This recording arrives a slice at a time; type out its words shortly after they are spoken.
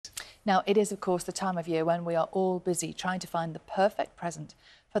Now, it is, of course, the time of year when we are all busy trying to find the perfect present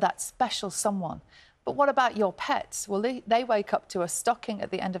for that special someone. But what about your pets? Will they wake up to a stocking at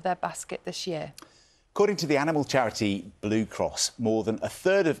the end of their basket this year? According to the animal charity Blue Cross, more than a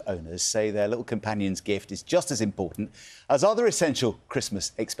third of owners say their little companion's gift is just as important as other essential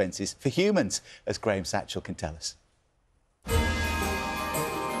Christmas expenses for humans, as Graham Satchell can tell us.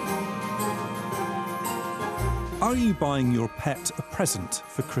 Are you buying your pet a present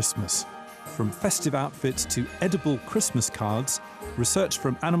for Christmas? From festive outfits to edible Christmas cards, research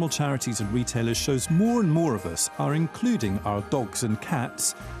from animal charities and retailers shows more and more of us are including our dogs and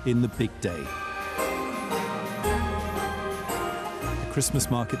cats in the big day. A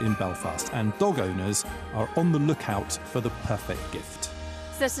Christmas market in Belfast, and dog owners are on the lookout for the perfect gift.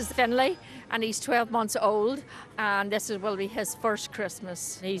 This is Finlay, and he's 12 months old, and will be his first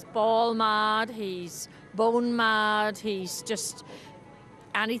Christmas. He's ball mad, he's bone mad, he's just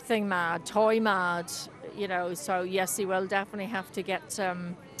anything mad, toy mad, you know, so yes, he will definitely have to get a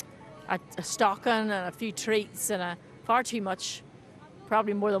stocking and a few treats and far too much,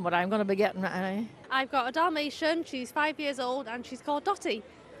 probably more than what I'm going to be getting. I've got a Dalmatian, she's 5 years old and she's called Dottie.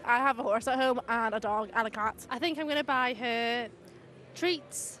 I have a horse at home and a dog and a cat. I think I'm going to buy her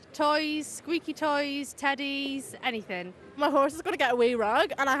treats, toys, squeaky toys, teddies, anything. My horse is going to get a wee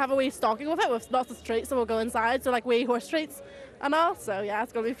rug and I have a wee stocking with it with lots of treats that will go inside, so like wee horse treats and all. So yeah,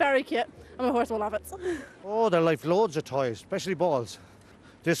 it's going to be very cute and my horse will love it. Oh, they're like loads of toys, especially balls.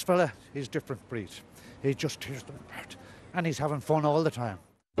 This fella, he's a different breed. He just tears them apart and he's having fun all the time.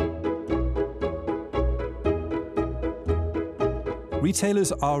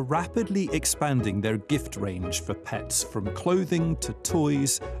 Retailers are rapidly expanding their gift range for pets, from clothing to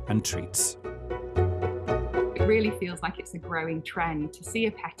toys and treats. It really feels like it's a growing trend to see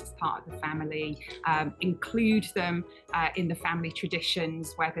a pet as part of the family, include them in the family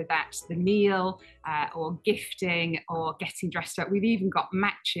traditions, whether that's the meal or gifting or getting dressed up. We've even got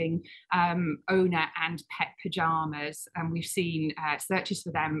matching owner and pet pyjamas, and we've seen searches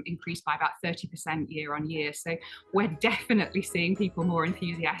for them increase by about 30% year on year. So we're definitely seeing people more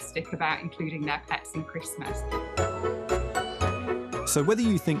enthusiastic about including their pets in Christmas. So whether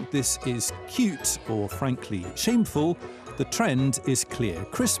you think this is cute or frankly shameful, the trend is clear.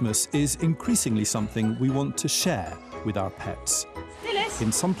 Christmas is increasingly something we want to share with our pets.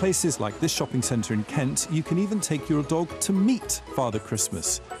 In some places, like this shopping centre in Kent, you can even take your dog to meet Father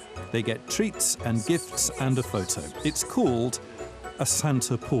Christmas. They get treats and gifts and a photo. It's called a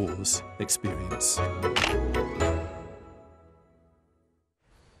Santa Paws experience.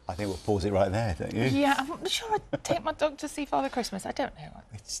 I think we'll pause it right there, don't you? Yeah, I'm not sure I'd take my dog to see Father Christmas. I don't know.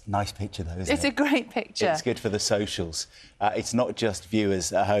 It's a nice picture, though, isn't it? It's a great picture. It's good for the socials. It's not just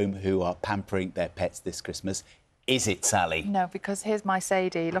viewers at home who are pampering their pets this Christmas. Is it, Sally? No, because here's my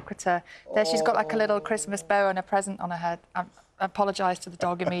Sadie. Look at her. There she's got like a little Christmas bow and a present on her head. I apologise to the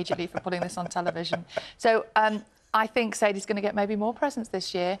dog immediately for putting this on television. So, I think Sadie's going to get maybe more presents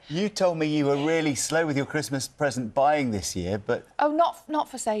this year. You told me you were really slow with your Christmas present buying this year, but... Oh, not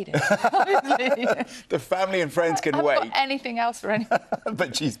for Sadie, obviously. The family and friends can wait. I haven't got anything else for anyone.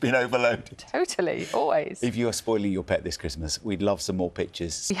 But she's been overloaded. Totally, always. If you are spoiling your pet this Christmas, we'd love some more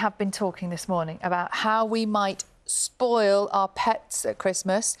pictures. We have been talking this morning about how we might spoil our pets at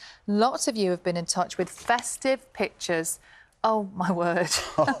Christmas. Lots of you have been in touch with festive pictures. Oh, my word.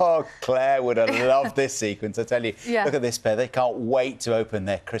 Oh, Claire would have loved this sequence, I tell you. Yeah. Look at this pair. They can't wait to open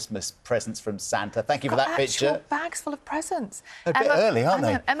their Christmas presents from Santa. Thank you for that picture. Actual bags full of presents. A bit early, aren't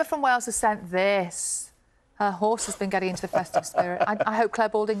they? Emma from Wales has sent this. Her horse has been getting into the festive spirit. I hope Claire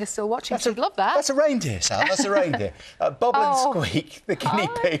Balding is still watching. She'd love that. That's a reindeer, Sal. That's a reindeer. Bob and Squeak, the guinea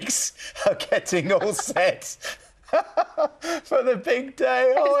pigs, are getting all set for the big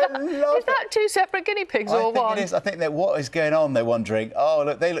day. Oh, I love it. Is that two separate guinea pigs or one? I think it is. I think that what is going on, they're wondering. Oh,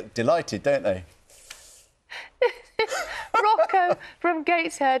 look, they look delighted, don't they? Rocco from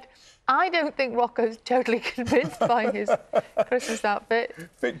Gateshead. I don't think Rocco's totally convinced by his Christmas outfit.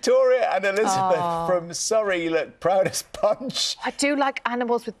 Victoria and Elizabeth from Surrey look proud as punch. I do like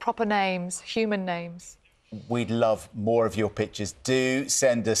animals with proper names, human names. We'd love more of your pictures. Do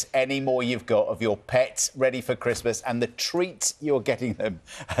send us any more you've got of your pets ready for Christmas and the treats you're getting them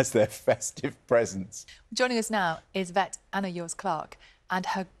as their festive presents. Joining us now is vet Anna Yours-Clark and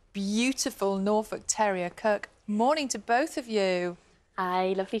her beautiful Norfolk Terrier, Kirk. Morning to both of you.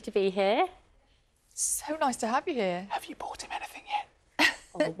 Hi, lovely to be here. So nice to have you here. Have you bought him anything yet?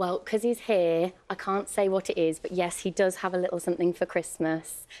 Oh, well, because he's here, I can't say what it is, but yes, he does have a little something for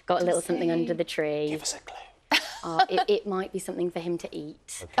Christmas. Got a little something under the tree. Give us a clue. It might be something for him to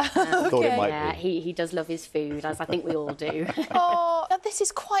eat. Okay. Thought it might yeah, be. he does love his food, as I think we all do. Oh, now this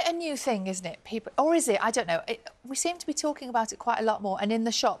is quite a new thing, isn't it? People, or is it? I don't know. We seem to be talking about it quite a lot more. And in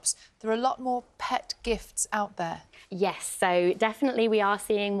the shops, there are a lot more pet gifts out there. Yes, so definitely we are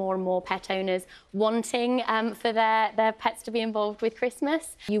seeing more and more pet owners wanting for their pets to be involved with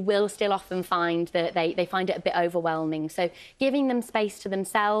Christmas. You will still often find that they find it a bit overwhelming. So giving them space to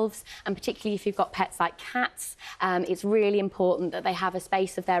themselves, and particularly if you've got pets like cats, it's really important that they have a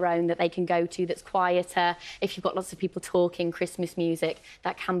space of their own that they can go to that's quieter. If you've got lots of people talking Christmas music,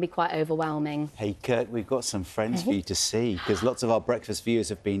 that can be quite overwhelming. Hey, Kirk, we've got some friends for you to see, because lots of our breakfast viewers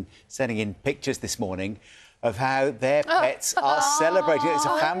have been sending in pictures this morning of how their pets are celebrating. It's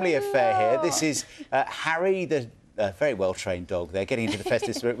a family affair here. This is Harry, the very well-trained dog. They're getting into the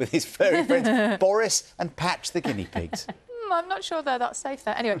festive spirit with his furry friends, Boris and Patch, the guinea pigs. I'm not sure they're that safe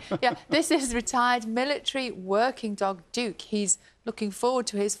there. Anyway, yeah, this is retired military working dog Duke. He's looking forward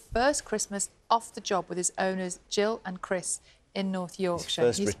to his first Christmas off the job with his owners Jill and Chris in North Yorkshire.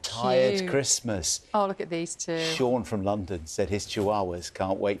 His first retired cute. Christmas. Oh, look at these two. Sean from London said his chihuahuas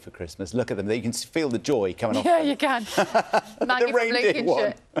can't wait for Christmas. Look at them. You can feel the joy coming off Yeah, them. you can. Maggie from reindeer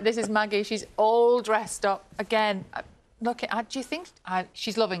Lincolnshire. This is Maggie. She's all dressed up. Again, look at... do you think...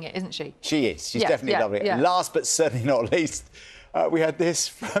 she's loving it, isn't she? She is. She's definitely loving it. Yeah. Last but certainly not least, we had this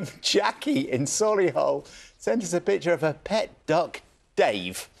from Jackie in Solihull. Sent us a picture of her pet duck,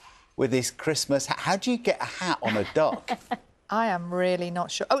 Dave, with his Christmas hat. How do you get a hat on a duck? I am really not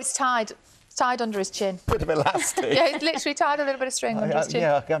sure. Oh, it's tied. It's tied under his chin. Bit of elastic. Yeah, he's literally tied a little bit of string under his chin.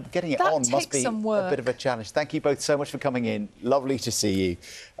 Yeah, getting it That on must takes be some a work. bit of a challenge. Thank you both so much for coming in. Lovely to see you.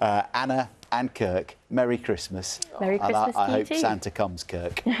 Anna and Kirk, Merry Christmas. Merry Christmas I to you hope too. Santa comes,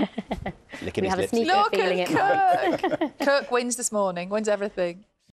 Kirk. Licking We his have a lips. sneaky Look feeling at it might. Kirk. Kirk wins this morning, wins everything.